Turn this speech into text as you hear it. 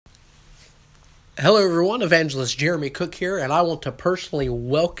Hello, everyone. Evangelist Jeremy Cook here, and I want to personally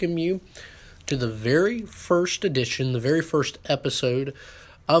welcome you to the very first edition, the very first episode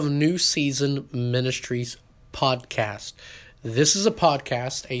of New Season Ministries podcast. This is a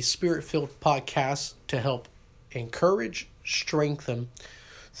podcast, a spirit-filled podcast to help encourage, strengthen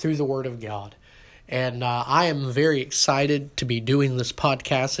through the Word of God. And I am very excited to be doing this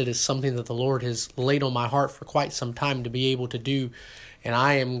podcast. It is something that the Lord has laid on my heart for quite some time to be able to do. And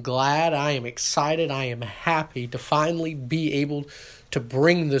I am glad, I am excited, I am happy to finally be able to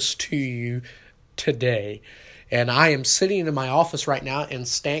bring this to you today. And I am sitting in my office right now in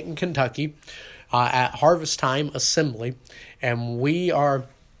Stanton, Kentucky, at Harvest Time Assembly. And we are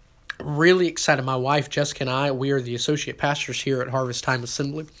really excited. My wife, Jessica, and I, we are the associate pastors here at Harvest Time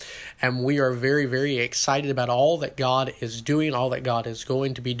Assembly. And we are very, very excited about all that God is doing, all that God is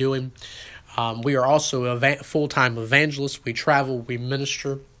going to be doing. We are also full-time evangelists. We travel, we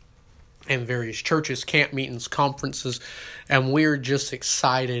minister in various churches, camp meetings, conferences, and we're just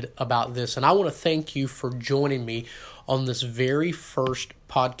excited about this. And I want to thank you for joining me on this very first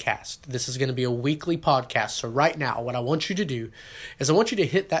podcast. This is going to be a weekly podcast. So right now, what I want you to do is I want you to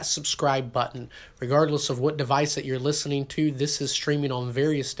hit that subscribe button, regardless of what device that you're listening to. This is streaming on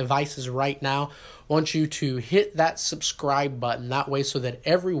various devices right now. I want you to hit that subscribe button that way so that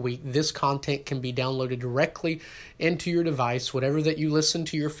every week this content can be downloaded directly into your device, whatever that you listen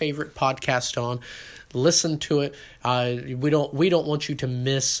to your favorite podcast on. Listen to it. We don't want you to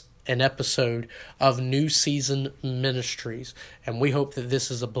miss an episode of New Season Ministries, and we hope that this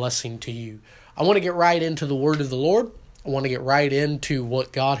is a blessing to you. I want to get right into the word of the Lord. I want to get right into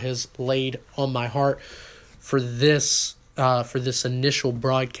what God has laid on my heart for this initial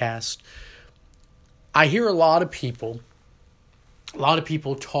broadcast. I hear a lot of people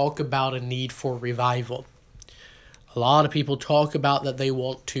talk about a need for revival. A lot of people talk about that they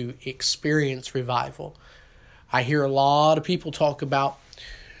want to experience revival. I hear a lot of people talk about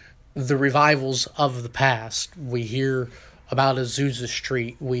the revivals of the past. We hear about Azusa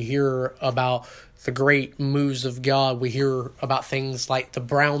Street. We hear about the great moves of God. We hear about things like the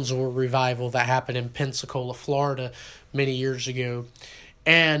Brownsville revival that happened in Pensacola, Florida, many years ago.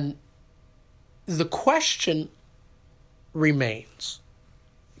 And the question remains,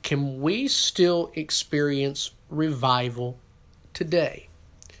 can we still experience revival today?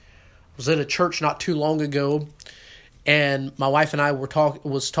 I was in a church not too long ago, and my wife and I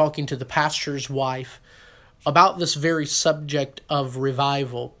was talking to the pastor's wife about this very subject of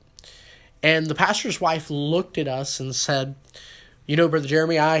revival. And the pastor's wife looked at us and said, Brother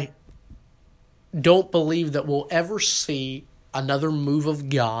Jeremy, I don't believe that we'll ever see another move of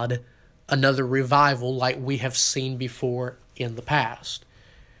God, another revival like we have seen before in the past.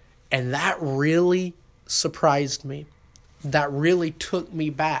 And that really surprised me. That really took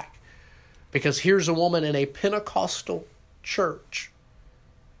me back. Because here's a woman in a Pentecostal church,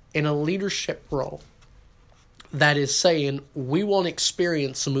 in a leadership role, that is saying, we won't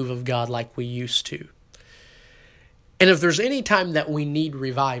experience the move of God like we used to. And if there's any time that we need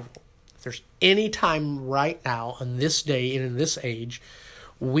revival, if there's any time right now, on this day and in this age,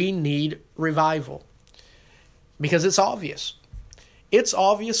 we need revival. Because it's obvious. It's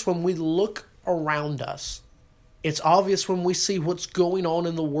obvious when we look around us. It's obvious when we see what's going on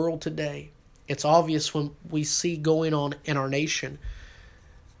in the world today. It's obvious when we see going on in our nation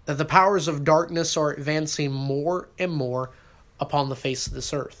that the powers of darkness are advancing more and more upon the face of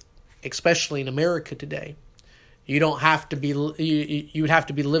this earth, especially in America today. You would have to be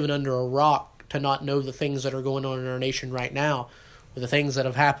living under a rock to not know the things that are going on in our nation right now, with the things that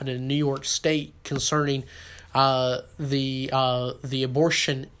have happened in New York State concerning the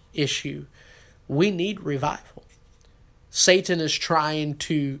abortion issue. We need revival. Satan is trying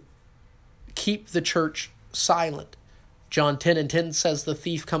to keep the church silent. John 10:10 says, the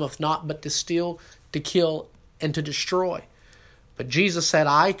thief cometh not but to steal, to kill, and to destroy. But Jesus said,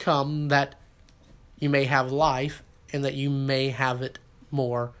 I come that you may have life and that you may have it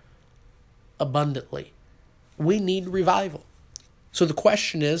more abundantly. We need revival. So the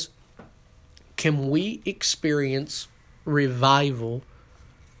question is, can we experience revival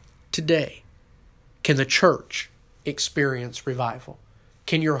today? Can the church experience revival?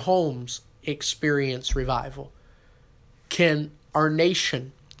 Can your homes experience revival? Can our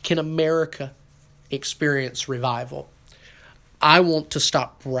nation, can America experience revival? I want to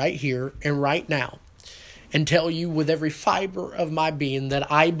stop right here and right now and tell you with every fiber of my being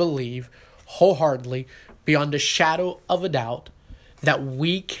that I believe wholeheartedly, beyond a shadow of a doubt, that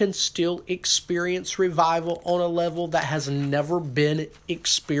we can still experience revival on a level that has never been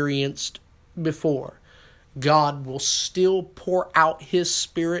experienced before. God will still pour out His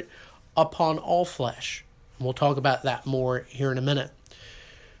Spirit upon all flesh. We'll talk about that more here in a minute.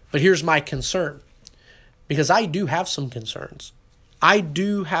 But here's my concern, because I do have some concerns. I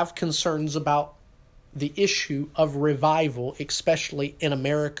do have concerns about the issue of revival, especially in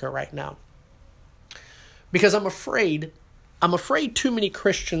America right now. Because I'm afraid too many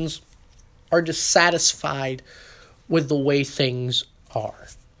Christians are just satisfied with the way things are.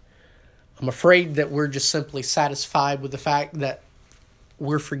 I'm afraid that we're just simply satisfied with the fact that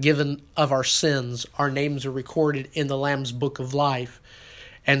we're forgiven of our sins. Our names are recorded in the Lamb's Book of Life.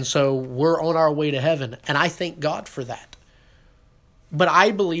 And so we're on our way to heaven. And I thank God for that. But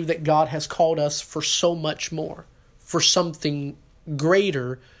I believe that God has called us for so much more, for something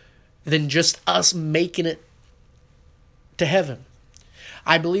greater than just us making it to heaven.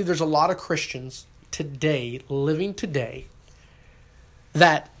 I believe there's a lot of Christians today, living today,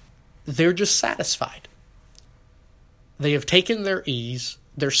 that they're just satisfied. They have taken their ease,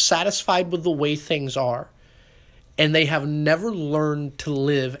 they're satisfied with the way things are, and they have never learned to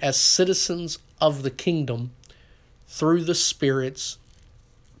live as citizens of the kingdom through the Spirit's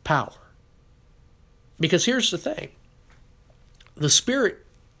power. Because here's the thing. The Spirit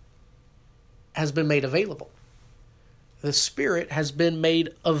has been made available. The Spirit has been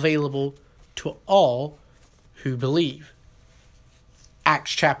made available to all who believe.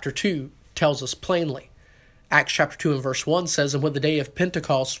 Acts chapter 2 tells us plainly. Acts chapter 2 and verse 1 says, "And when the day of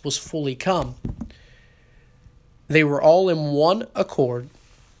Pentecost was fully come, they were all in one accord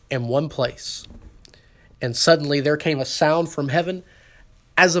in one place. And suddenly there came a sound from heaven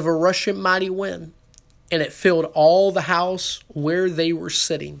as of a rushing mighty wind, and it filled all the house where they were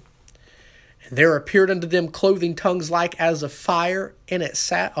sitting. And there appeared unto them clothing tongues like as of fire, and it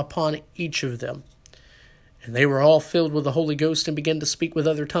sat upon each of them. And they were all filled with the Holy Ghost and began to speak with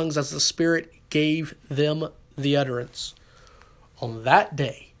other tongues as the Spirit gave them the utterance." On that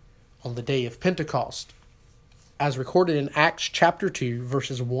day, on the day of Pentecost, as recorded in Acts chapter 2,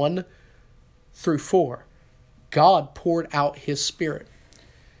 verses 1 through 4, God poured out His Spirit.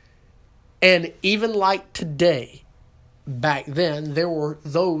 And even like today, back then, there were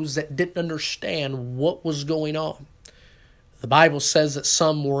those that didn't understand what was going on. The Bible says that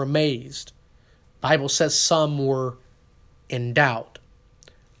some were amazed. The Bible says some were in doubt.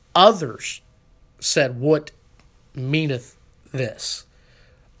 Others said, "What meaneth this?"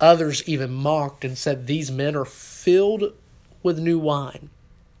 Others even mocked and said, "These men are filled with new wine."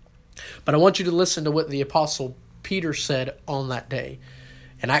 But I want you to listen to what the Apostle Peter said on that day.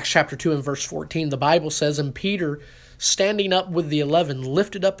 In Acts chapter 2 and verse 14, the Bible says, "And Peter, standing up with the 11,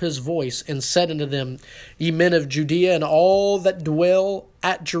 lifted up his voice and said unto them, Ye men of Judea and all that dwell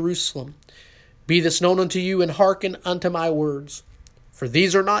at Jerusalem, be this known unto you, and hearken unto my words. For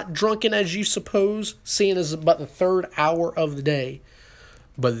these are not drunken as you suppose, seeing it is but the third hour of the day.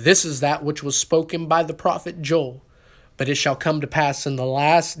 But this is that which was spoken by the prophet Joel. But it shall come to pass in the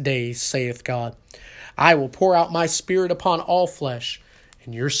last days, saith God, I will pour out my Spirit upon all flesh,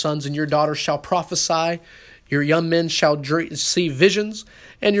 and your sons and your daughters shall prophesy, your young men shall see visions,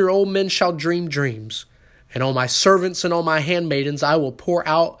 and your old men shall dream dreams. And on my servants and on my handmaidens I will pour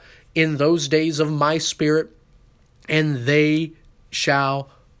out in those days of my Spirit, and they shall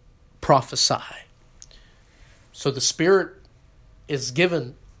prophesy." So the Spirit is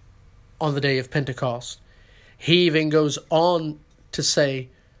given on the day of Pentecost. He even goes on to say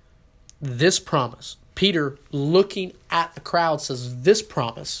this promise. Peter, looking at the crowd, says, "This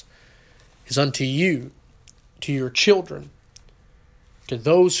promise is unto you, to your children, to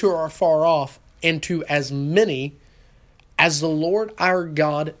those who are far off, and to as many as the Lord our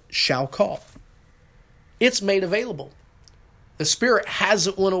God shall call." It's made available. The Spirit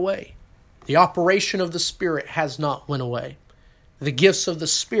hasn't went away. The operation of the Spirit has not went away. The gifts of the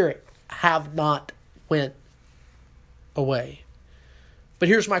Spirit have not went away. But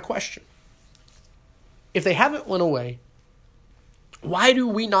here's my question. If they haven't went away, why do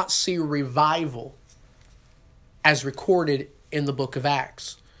we not see revival as recorded in the book of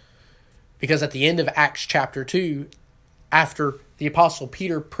Acts? Because at the end of Acts chapter 2, after the Apostle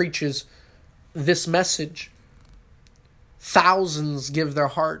Peter preaches this message, thousands give their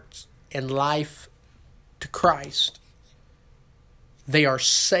hearts and life to Christ. They are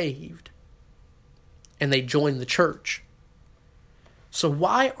saved, and they join the church. So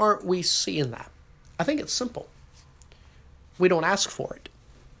why aren't we seeing that? I think it's simple. We don't ask for it.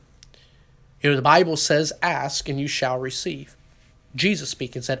 The Bible says, "Ask and you shall receive." Jesus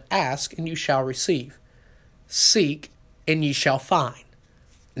speaking said, "Ask and you shall receive. Seek and ye shall find.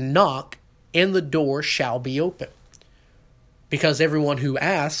 Knock and the door shall be open." Because everyone who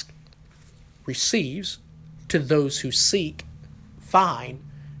asks receives, to those who seek, find,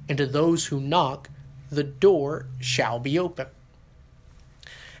 and to those who knock, the door shall be open.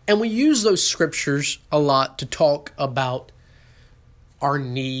 And we use those scriptures a lot to talk about our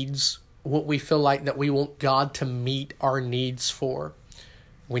needs, what we feel like that we want God to meet our needs for.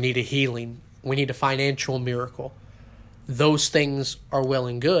 We need a healing. We need a financial miracle. Those things are well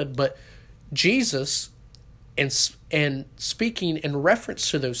and good, but Jesus, and speaking in reference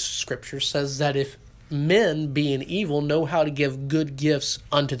to those scriptures, says that if men, being evil, know how to give good gifts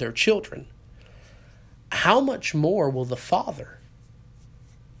unto their children, how much more will the Father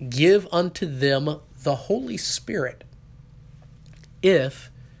give unto them the Holy Spirit if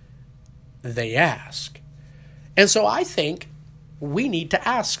they ask? And so I think we need to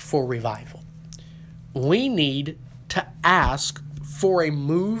ask for revival. We need to ask for a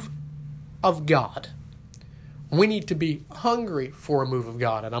move of God. We need to be hungry for a move of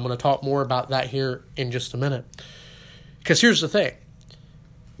God. And I'm going to talk more about that here in just a minute. Because here's the thing.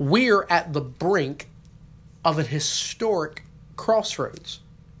 We're at the brink of a historic crossroads.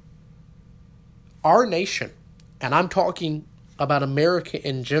 Our nation, and I'm talking about America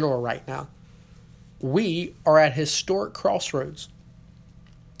in general right now, we are at historic crossroads.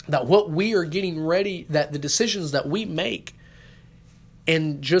 That what we are getting ready, that the decisions that we make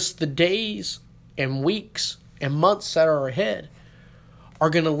in just the days and weeks and months that are ahead are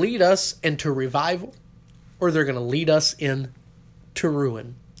going to lead us into revival, or they're going to lead us into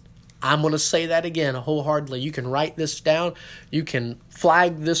ruin. I'm going to say that again wholeheartedly. You can write this down. You can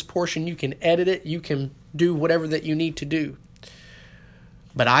flag this portion. You can edit it. You can do whatever that you need to do.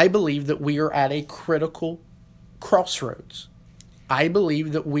 But I believe that we are at a critical crossroads. I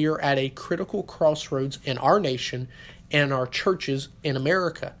believe that we are at a critical crossroads in our nation and our churches in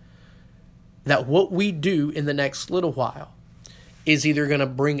America. That what we do in the next little while is either going to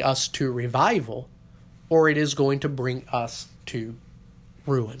bring us to revival, or it is going to bring us to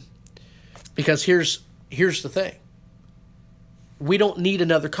ruin. Because here's the thing. We don't need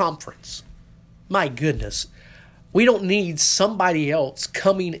another conference. My goodness. We don't need somebody else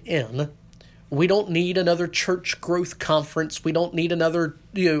coming in. We don't need another church growth conference. We don't need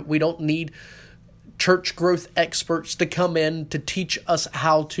we don't need church growth experts to come in to teach us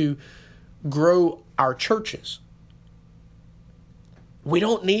how to grow our churches. We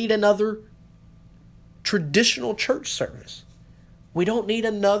don't need another traditional church service. We don't need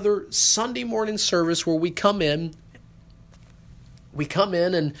another Sunday morning service where we come in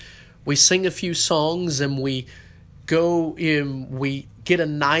and we sing a few songs and we go in, we get a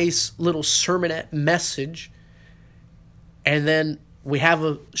nice little sermonette message, and then we have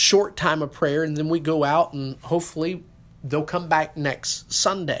a short time of prayer, and then we go out and hopefully they'll come back next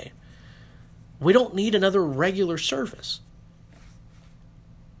Sunday. We don't need another regular service.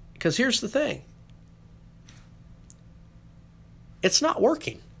 Because here's the thing. It's not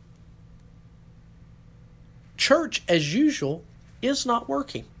working. Church as usual is not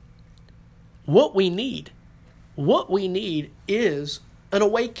working. What we need is an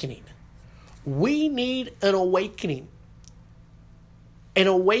awakening. We need an awakening. An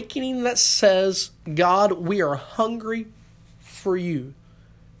awakening that says, God, we are hungry for you.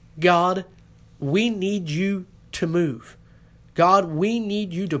 God, we need you to move. God, we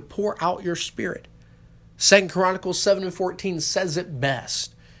need you to pour out your Spirit. 2 Chronicles 7:14 says it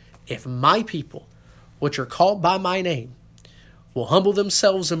best. If my people, which are called by my name, will humble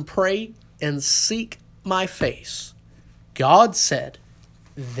themselves and pray and seek my face, God said,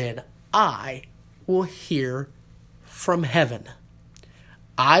 then I will hear from heaven.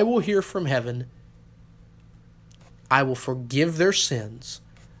 I will hear from heaven. I will forgive their sins.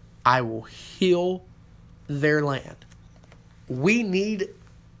 I will heal their land. We need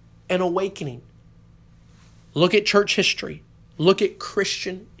an awakening. Look at church history. Look at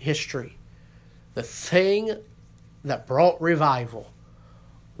Christian history. The thing that brought revival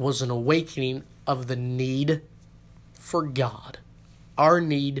was an awakening of the need for God. Our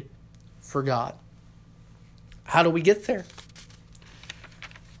need for God. How do we get there?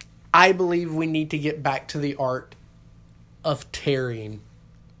 I believe we need to get back to the art of tarrying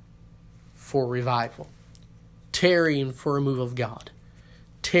for revival. Tarrying for a move of God.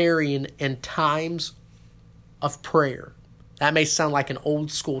 Tarrying in times of prayer. That may sound like an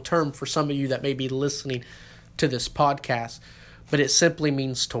old school term for some of you that may be listening to this podcast, but it simply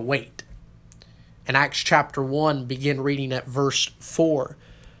means to wait. In Acts chapter 1, begin reading at verse 4.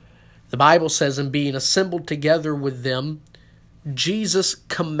 The Bible says, and being assembled together with them, Jesus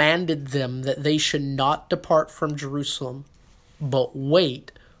commanded them that they should not depart from Jerusalem, but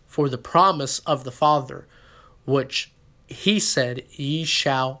wait for the promise of the Father, which he said,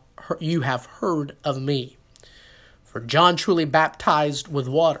 you have heard of me. For John truly baptized with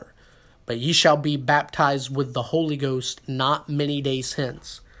water, but ye shall be baptized with the Holy Ghost not many days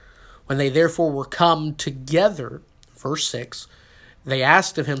hence. When they therefore were come together, verse 6, they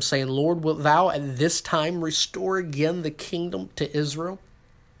asked of him, saying, Lord, wilt thou at this time restore again the kingdom to Israel?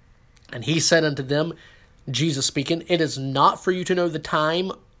 And he said unto them, Jesus speaking, It is not for you to know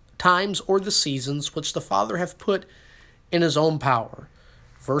the times or the seasons which the Father hath put in his own power.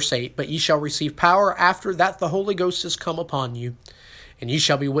 Verse 8, But ye shall receive power after that the Holy Ghost is come upon you. And ye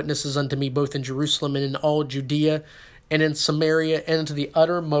shall be witnesses unto me both in Jerusalem and in all Judea and in Samaria and to the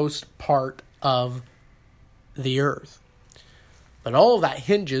uttermost part of the earth. But all of that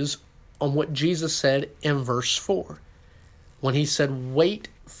hinges on what Jesus said in verse 4. When he said, wait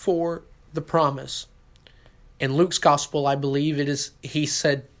for the promise. In Luke's gospel, I believe he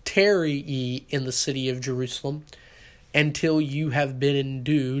said, tarry ye in the city of Jerusalem until you have been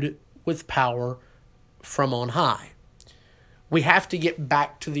endued with power from on high. We have to get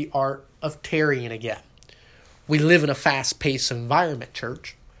back to the art of tarrying again. We live in a fast-paced environment,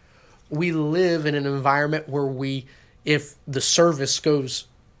 church. We live in an environment where if the service goes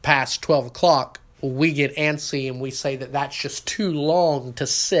past 12 o'clock, we get antsy and we say that that's just too long to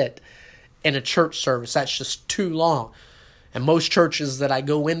sit in a church service. That's just too long. And most churches that I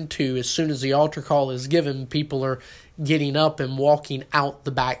go into, as soon as the altar call is given, people are getting up and walking out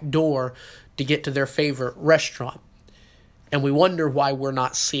the back door to get to their favorite restaurant. And we wonder why we're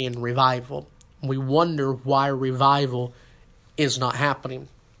not seeing revival. We wonder why revival is not happening.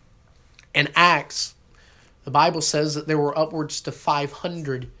 In Acts, the Bible says that there were upwards to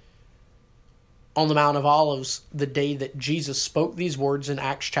 500 on the Mount of Olives the day that Jesus spoke these words in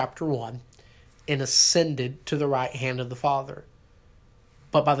Acts chapter 1 and ascended to the right hand of the Father.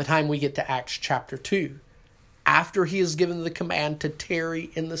 But by the time we get to Acts chapter 2, after he is given the command to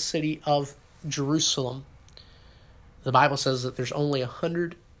tarry in the city of Jerusalem, the Bible says that there's only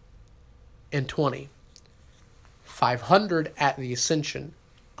 120. 500 at the ascension,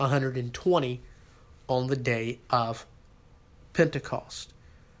 120 on the day of Pentecost.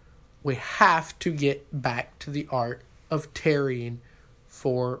 We have to get back to the art of tarrying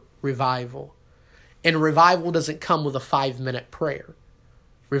for revival. And revival doesn't come with a 5-minute prayer.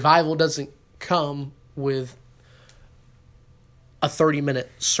 Revival doesn't come with a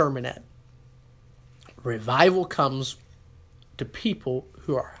 30-minute sermonette. Revival comes to people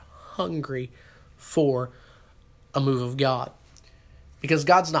who are hungry for a move of God. Because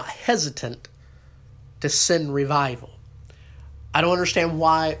God's not hesitant to send revival. I don't understand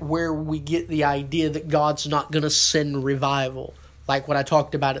where we get the idea that God's not going to send revival. Like what I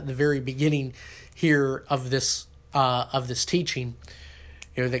talked about at the very beginning here of this teaching.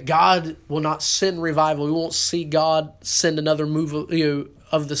 That God will not send revival. We won't see God send another move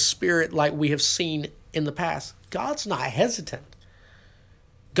of the Spirit like we have seen in the past. God's not hesitant.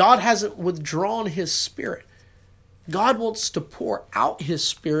 God hasn't withdrawn his Spirit. God wants to pour out his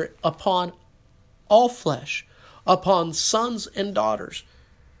Spirit upon all flesh, upon sons and daughters.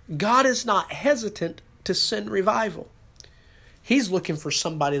 God is not hesitant to send revival. He's looking for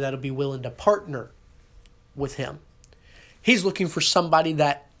somebody that'll be willing to partner with him. He's looking for somebody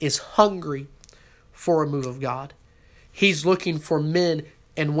that is hungry for a move of God. He's looking for men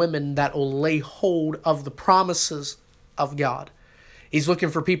and women that will lay hold of the promises of God. He's looking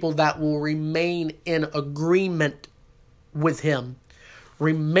for people that will remain in agreement with him.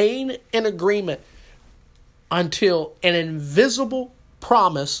 Remain in agreement until an invisible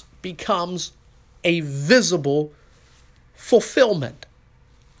promise becomes a visible fulfillment.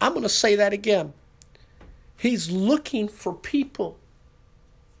 I'm going to say that again. He's looking for people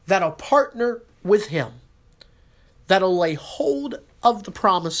that'll partner with him, that'll lay hold of the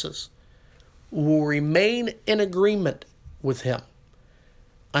promises, will remain in agreement with him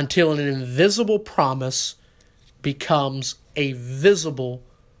until an invisible promise becomes a visible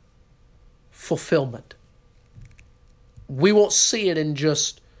fulfillment. We won't see it in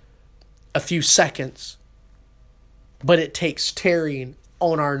just a few seconds, but it takes tarrying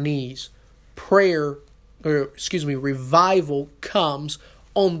on our knees. Revival comes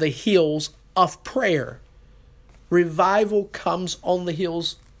on the heels of prayer. Revival comes on the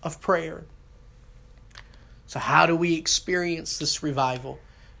heels of prayer. So how do we experience this revival?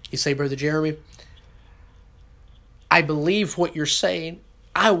 You say, Brother Jeremy, I believe what you're saying.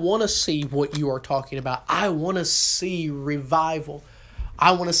 I want to see what you are talking about. I want to see revival.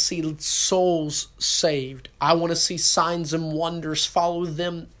 I want to see souls saved. I want to see signs and wonders follow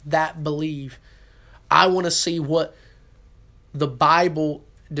them that believe. I want to see what the Bible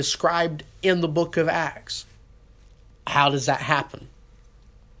described in the book of Acts. How does that happen?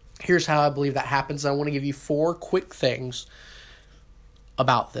 Here's how I believe that happens. I want to give you 4 quick things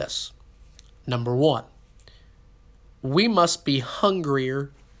about this. Number 1, we must be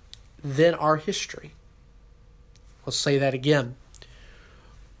hungrier than our history. Let's say that again.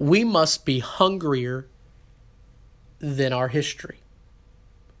 We must be hungrier than our history.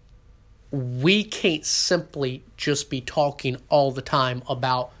 We can't simply just be talking all the time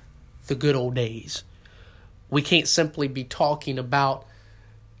about the good old days. We can't simply be talking about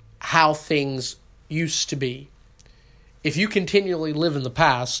how things used to be. If you continually live in the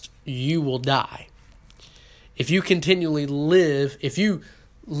past, you will die. If you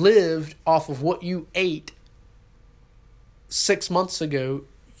lived off of what you ate 6 months ago,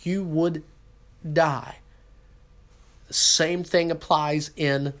 you would die. The same thing applies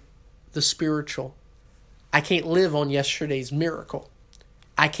in the spiritual. I can't live on yesterday's miracle.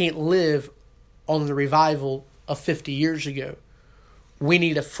 I can't live on the revival of 50 years ago. We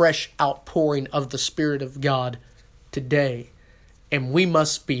need a fresh outpouring of the Spirit of God today. And we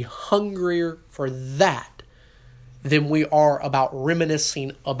must be hungrier for that than we are about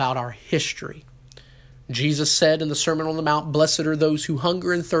reminiscing about our history. Jesus said in the Sermon on the Mount, "Blessed are those who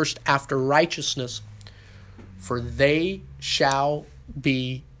hunger and thirst after righteousness, for they shall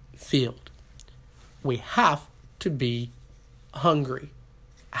be filled." We have to be hungry.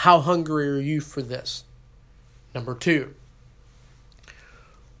 How hungry are you for this? Number 2,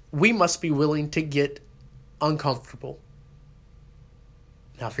 we must be willing to get uncomfortable.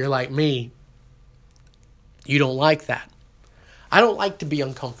 Now, if you're like me, you don't like that. I don't like to be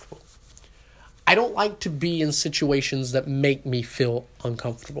uncomfortable. I don't like to be in situations that make me feel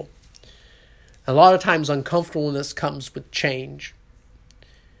uncomfortable. A lot of times uncomfortableness comes with change.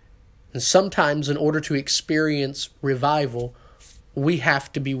 And sometimes in order to experience revival, we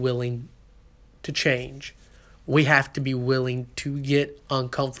have to be willing to change. We have to be willing to get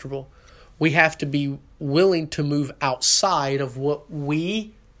uncomfortable. We have to be willing to move outside of what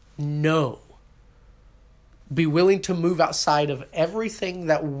we know. Be willing to move outside of everything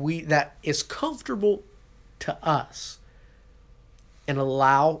that is comfortable to us and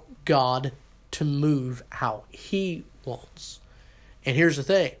allow God to move how He wants. And here's the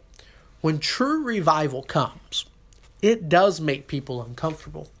thing. When true revival comes, it does make people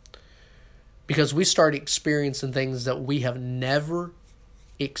uncomfortable because we start experiencing things that we have never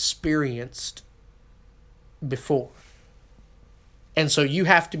experienced before. And so you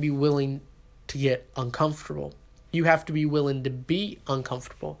have to be willing to get uncomfortable. You have to be willing to be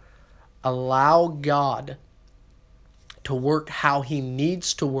uncomfortable. Allow God to work how He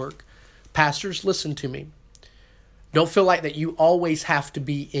needs to work. Pastors, listen to me. Don't feel like that you always have to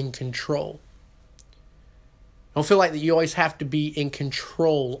be in control. Don't feel like that you always have to be in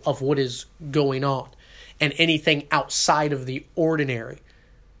control of what is going on. And anything outside of the ordinary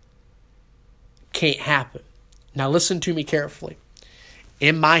can't happen. Now listen to me carefully.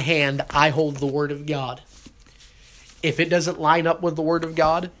 In my hand, I hold the Word of God. If it doesn't line up with the Word of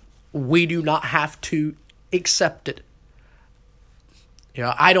God, we do not have to accept it.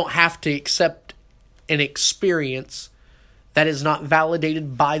 I don't have to accept an experience that is not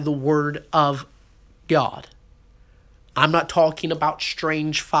validated by the Word of God. I'm not talking about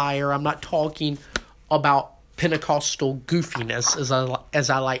strange fire. I'm not talking about Pentecostal goofiness, as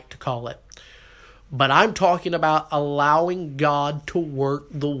I like to call it. But I'm talking about allowing God to work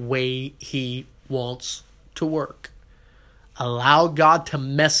the way He wants to work. Allow God to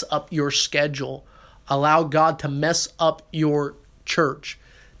mess up your schedule. Allow God to mess up your church.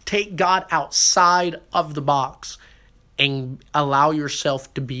 Take God outside of the box and allow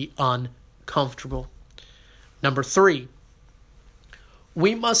yourself to be uncomfortable. Number 3,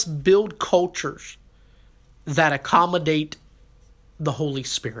 we must build cultures that accommodate the Holy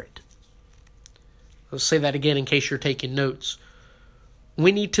Spirit. Let's say that again in case you're taking notes.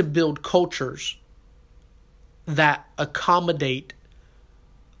 We need to build cultures that accommodate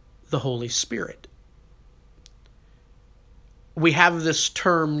the Holy Spirit. We have this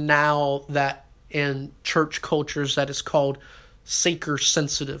term now that in church cultures that is called seeker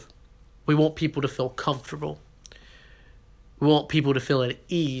sensitive. We want people to feel comfortable. We want people to feel at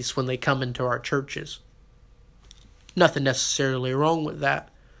ease when they come into our churches. Nothing necessarily wrong with that.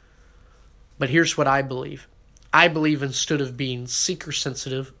 But here's what I believe. I believe instead of being seeker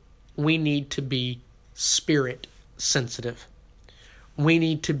sensitive, we need to be Spirit sensitive. We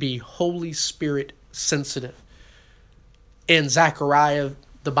need to be Holy Spirit sensitive. In Zechariah,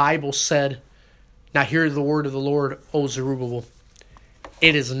 the Bible said, "Now hear the word of the Lord, O Zerubbabel.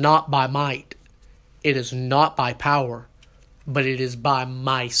 It is not by might, it is not by power, but it is by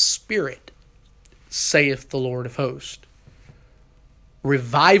my Spirit, saith the Lord of hosts."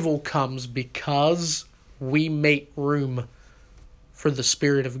 Revival comes because we make room for the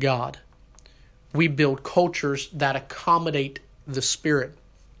Spirit of God. We build cultures that accommodate the Spirit.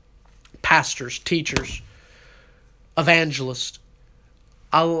 Pastors, teachers, evangelists,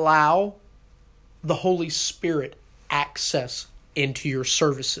 allow the Holy Spirit access into your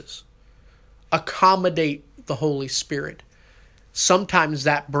services. Accommodate the Holy Spirit. Sometimes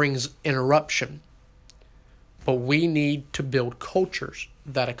that brings interruption, but we need to build cultures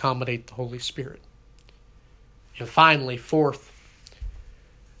that accommodate the Holy Spirit. And finally, fourth,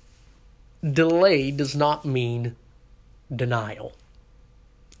 delay does not mean denial.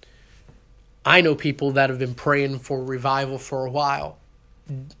 I know people that have been praying for revival for a while.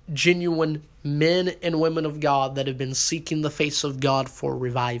 Genuine men and women of God that have been seeking the face of God for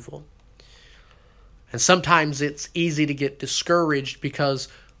revival. And sometimes it's easy to get discouraged because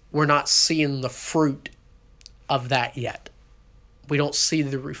we're not seeing the fruit of that yet. We don't see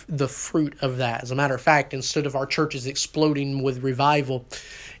the fruit of that. As a matter of fact, instead of our churches exploding with revival,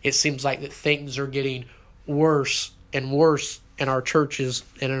 it seems like that things are getting worse and worse in our churches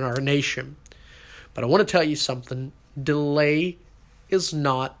and in our nation. But I want to tell you something. Delay is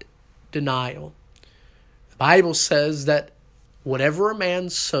not denial. The Bible says that whatever a man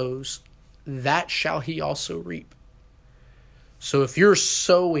sows, that shall he also reap. So if you're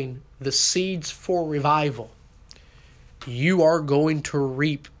sowing the seeds for revival, you are going to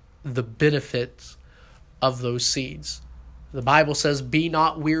reap the benefits of those seeds. The Bible says, be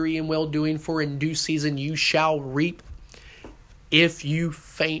not weary in well-doing, for in due season you shall reap if you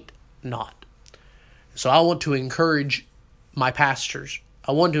faint not. So I want to encourage my pastors.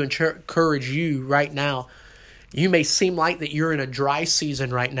 I want to encourage you right now. You may seem like that you're in a dry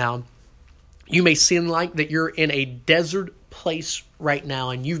season right now. You may seem like that you're in a desert place right now,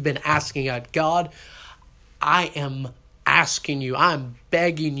 and you've been asking God, I am asking you, I'm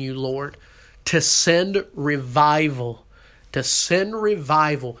begging you, Lord, to send revival,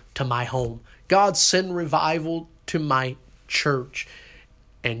 to my home. God, send revival to my church.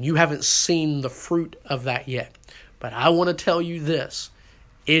 And you haven't seen the fruit of that yet. But I want to tell you this.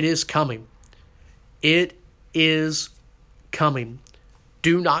 It is coming. It is coming.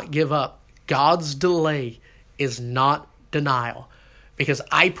 Do not give up. God's delay is not denial. Because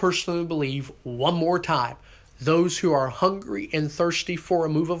I personally believe, one more time, those who are hungry and thirsty for a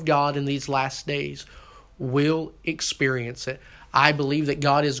move of God in these last days will experience it. I believe that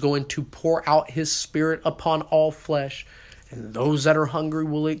God is going to pour out His Spirit upon all flesh. And those that are hungry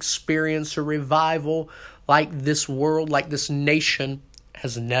will experience a revival like this world, like this nation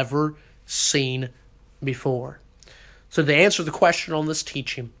has never seen before. So to answer the question on this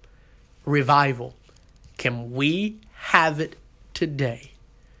teaching, revival, can we have it today?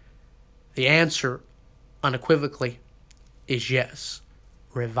 The answer unequivocally is yes.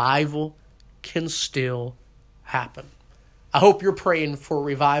 Revival can still happen. I hope you're praying for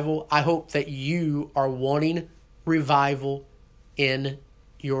revival. I hope that you are wanting revival in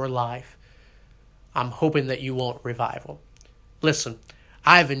your life. I'm hoping that you want revival. Listen,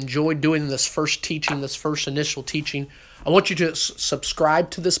 I've enjoyed doing this first initial teaching. I want you to subscribe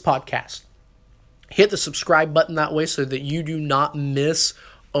to this podcast. Hit the subscribe button that way so that you do not miss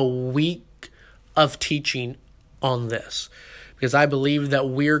a week of teaching on this. Because I believe that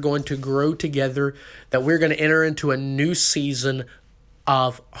we're going to grow together, that we're going to enter into a new season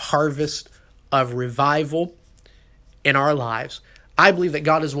of harvest, of revival in our lives. I believe that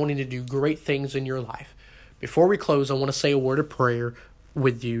God is wanting to do great things in your life. Before we close, I want to say a word of prayer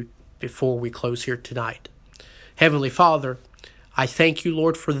with you before we close here tonight. Heavenly Father, I thank you,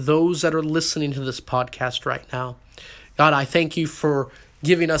 Lord, for those that are listening to this podcast right now. God, I thank you for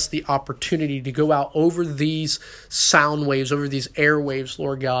giving us the opportunity to go out over these sound waves, over these airwaves,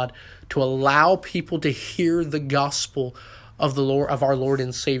 Lord God, to allow people to hear the gospel of the Lord, of our Lord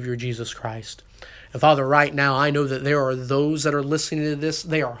and Savior Jesus Christ. And Father, right now, I know that there are those that are listening to this,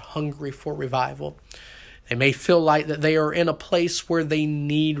 they are hungry for revival. They may feel like that they are in a place where they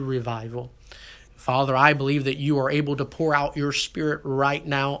need revival. Father, I believe that you are able to pour out your Spirit right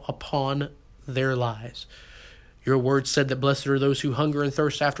now upon their lives. Your word said that blessed are those who hunger and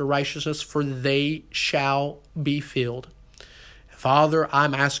thirst after righteousness, for they shall be filled. Father,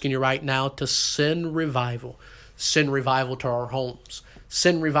 I'm asking you right now to send revival. Send revival to our homes.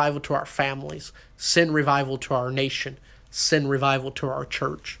 Send revival to our families. Send revival to our nation. Send revival to our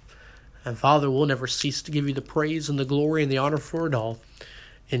church. And Father, we'll never cease to give you the praise and the glory and the honor for it all.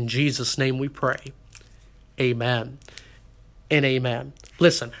 In Jesus' name we pray. Amen and amen.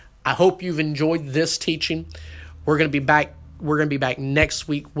 Listen, I hope you've enjoyed this teaching. We're going to be back next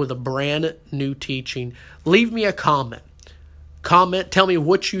week with a brand new teaching. Leave me a comment. Comment, tell me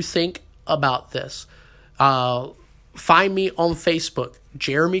what you think about this. Find me on Facebook,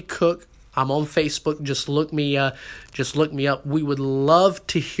 Jeremy Cook. I'm on Facebook. Just look me up. We would love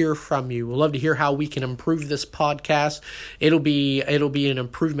to hear from you. We'd love to hear how we can improve this podcast. It'll be an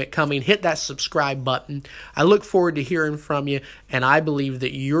improvement coming. Hit that subscribe button. I look forward to hearing from you, and I believe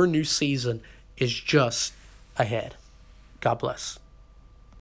that your new season is just ahead. God bless.